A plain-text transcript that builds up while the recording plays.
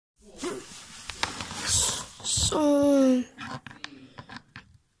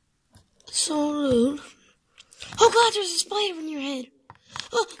God, there's a spider in your head.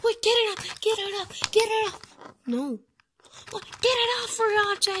 Oh, wait, get it up, get it up, get it up. No. Oh, get it off for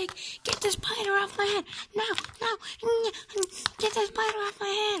God's sake. Get the spider off my head. No. Get the spider off my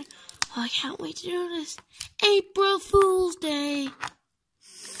head. Oh, I can't wait to do this. April Fool's Day.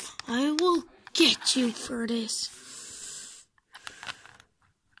 I will get you for this.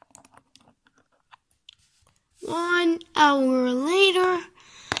 1 hour later.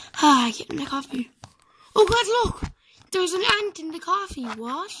 Getting the coffee. Oh God, look! There's an ant in the coffee.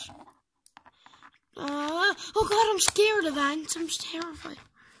 What? Oh God, I'm scared of ants. I'm terrified.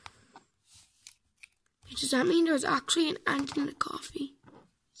 Does that mean there's actually an ant in the coffee?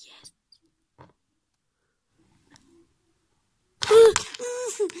 Yes.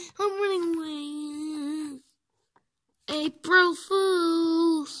 I'm running away. April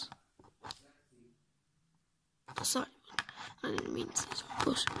Fools. Sorry, I didn't mean to say so,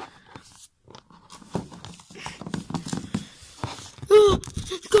 but...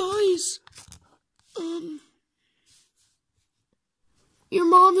 guys! Your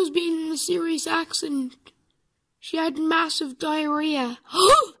mom has been in a serious accident. She had massive diarrhea.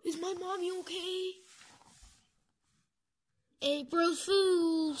 Is my mommy okay? April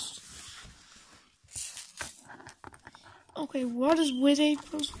Fools. Okay, what is with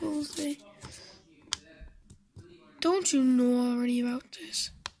April Fool's Day? Don't you know already about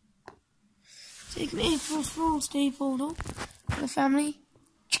this? Take an April Fool's Day photo for the family.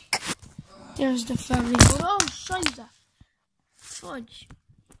 There's the family photo. Oh, scheiße. Fudge.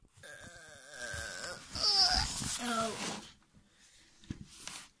 Oh.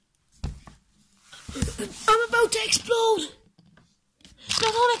 I'm about to explode. No,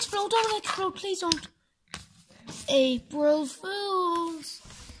 don't explode, please don't. April Fools.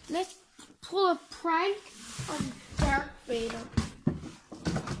 Let's pull a prank on Darth Vader.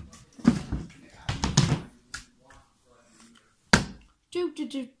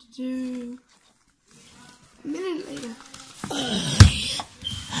 A minute later.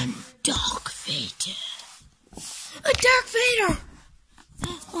 I'm Darth Vader. A Darth Vader!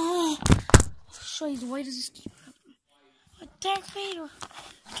 Oh, shit, why does this keep happening? A Darth Vader.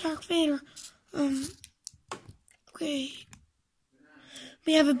 Darth Vader. Okay.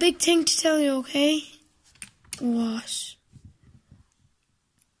 We have a big thing to tell you, okay? What?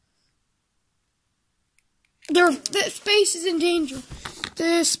 The space is in danger.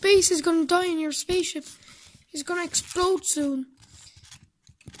 The space is gonna die in your spaceship. It's gonna explode soon.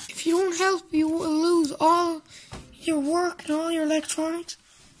 If you don't help, you will lose all your work and all your electronics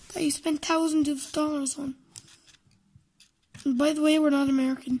that you spent thousands of dollars on. And by the way, we're not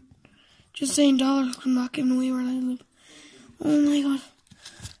American. Just saying dollars, I'm not giving away where I live. Oh my God.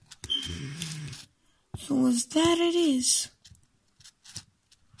 So is that it is.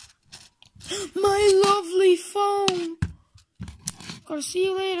 My lovely phone. Gotta see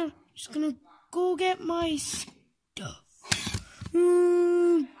you later. Just gonna go get my stuff.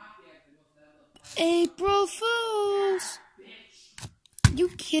 April Fools. You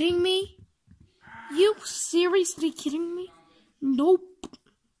kidding me? You seriously kidding me? Nope.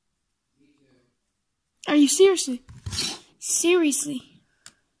 Are you seriously? Seriously?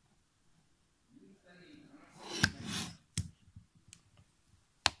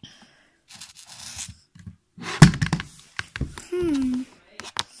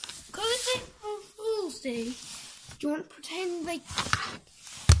 Cause it's April Fool's Day. Do you want to pretend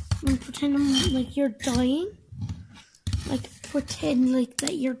like you're dying? Like pretend like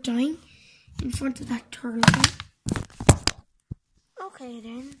that you're dying in front of that turtle. Okay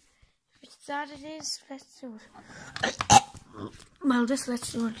then. If it's that it is, let's do it. Well, let's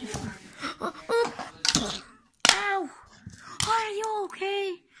do it before. Ow! Are you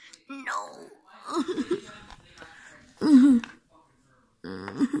okay? No.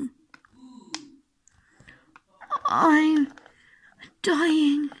 I'm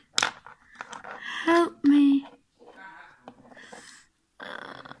dying. Help me.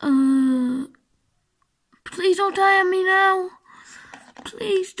 Please don't die on me now.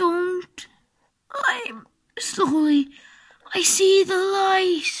 Please don't. I'm slowly. I see the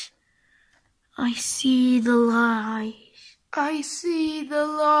light. I see the light. I see the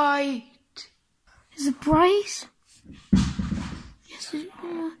light. Is it bright? Yes, it is.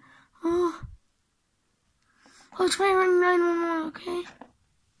 Oh. I'll try ring 911, okay?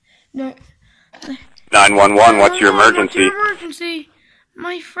 No. 911, what's your emergency? What's your emergency?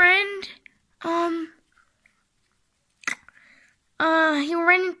 My friend, he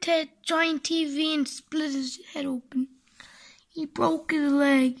ran into a giant TV and split his head open. He broke his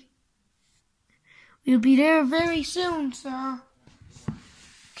leg. We'll be there very soon, sir.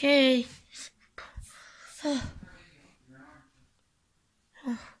 Okay.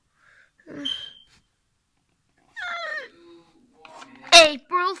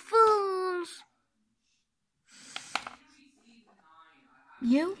 April Fools!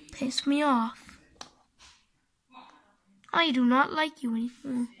 You piss me off. I do not like you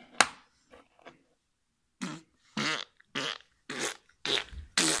anymore.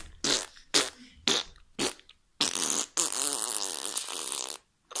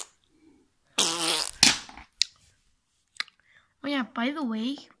 Oh yeah, by the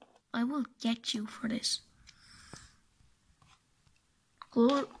way, I will get you for this.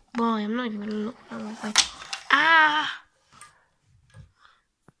 Boy, I'm not even gonna look that way. Ah!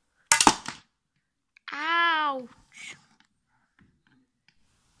 Ouch!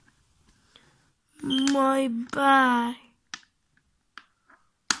 My back.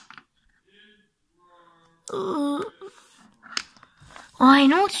 Oh, I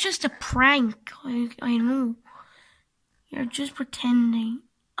know it's just a prank. I know. You're just pretending.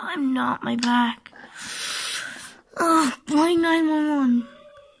 I'm not my back. Oh, why 911?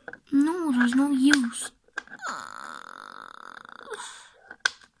 No, there's no use.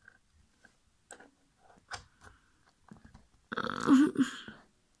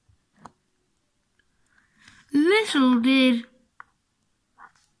 Little did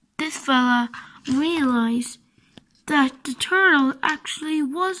this fella realize that the turtle actually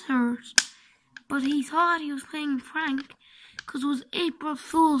was hers. But he thought he was playing prank because it was April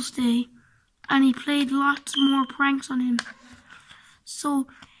Fool's Day and he played lots more pranks on him. So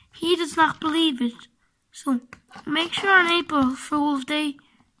he does not believe it. So make sure on April Fool's Day,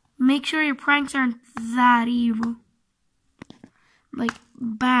 make sure your pranks aren't that evil. Like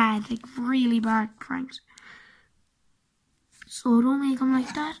bad, like really bad pranks. So don't make them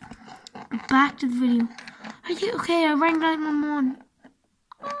like that. Back to the video. Okay, I rang 911.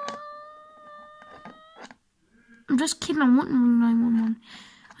 I'm just kidding, I wouldn't ring 911.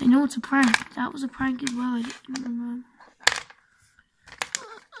 I know it's a prank. That was a prank as well. I didn't remember.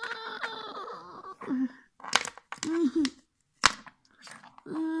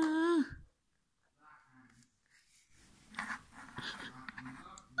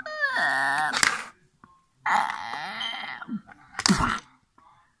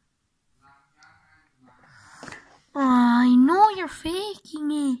 I know you're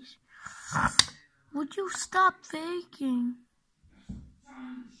faking it. Would you stop faking?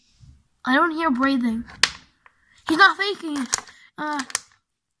 I don't hear breathing. He's not faking it.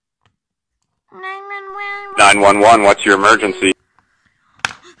 911, what's your emergency?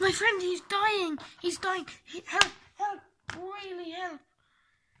 My friend, he's dying. He's dying. Help, help, really help.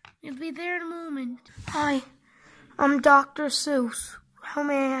 He'll be there in a moment. Hi, I'm Dr. Seuss. How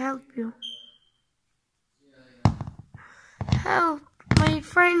may I help you? Help, my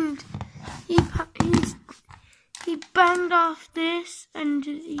friend. He banged off this and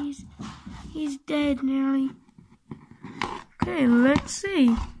he's dead nearly. Okay, let's see.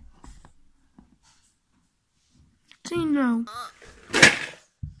 Let's see now.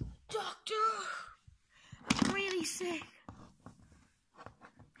 Doctor, I'm really sick.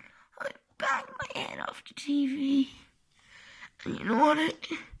 I banged my head off the TV. And you know what?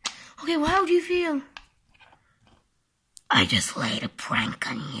 Okay, well, how do you feel? I just laid a prank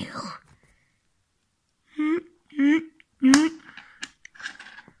on you.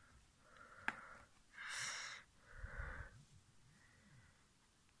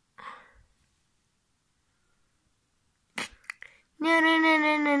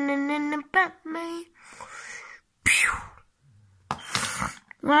 Batman.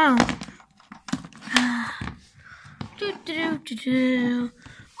 Wow.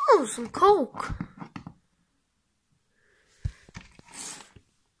 Oh, some Coke.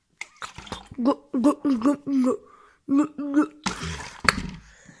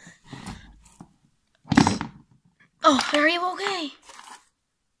 Oh, are you okay?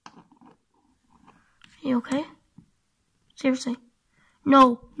 Are you okay? Seriously?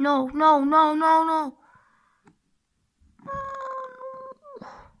 No.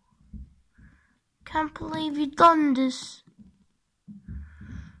 Can't believe you've done this.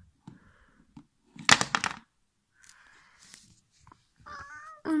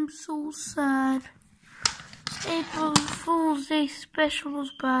 I'm so sad. April Fool's Day special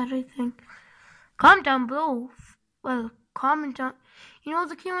was bad, I think. Comment down below. Well, comment on, you know,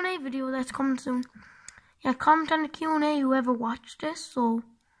 the Q&A video that's coming soon. Yeah, comment on the Q&A whoever watched this. So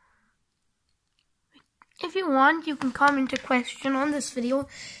if you want, you can comment a question on this video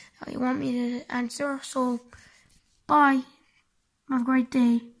that you want me to answer. So bye. Have a great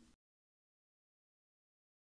day.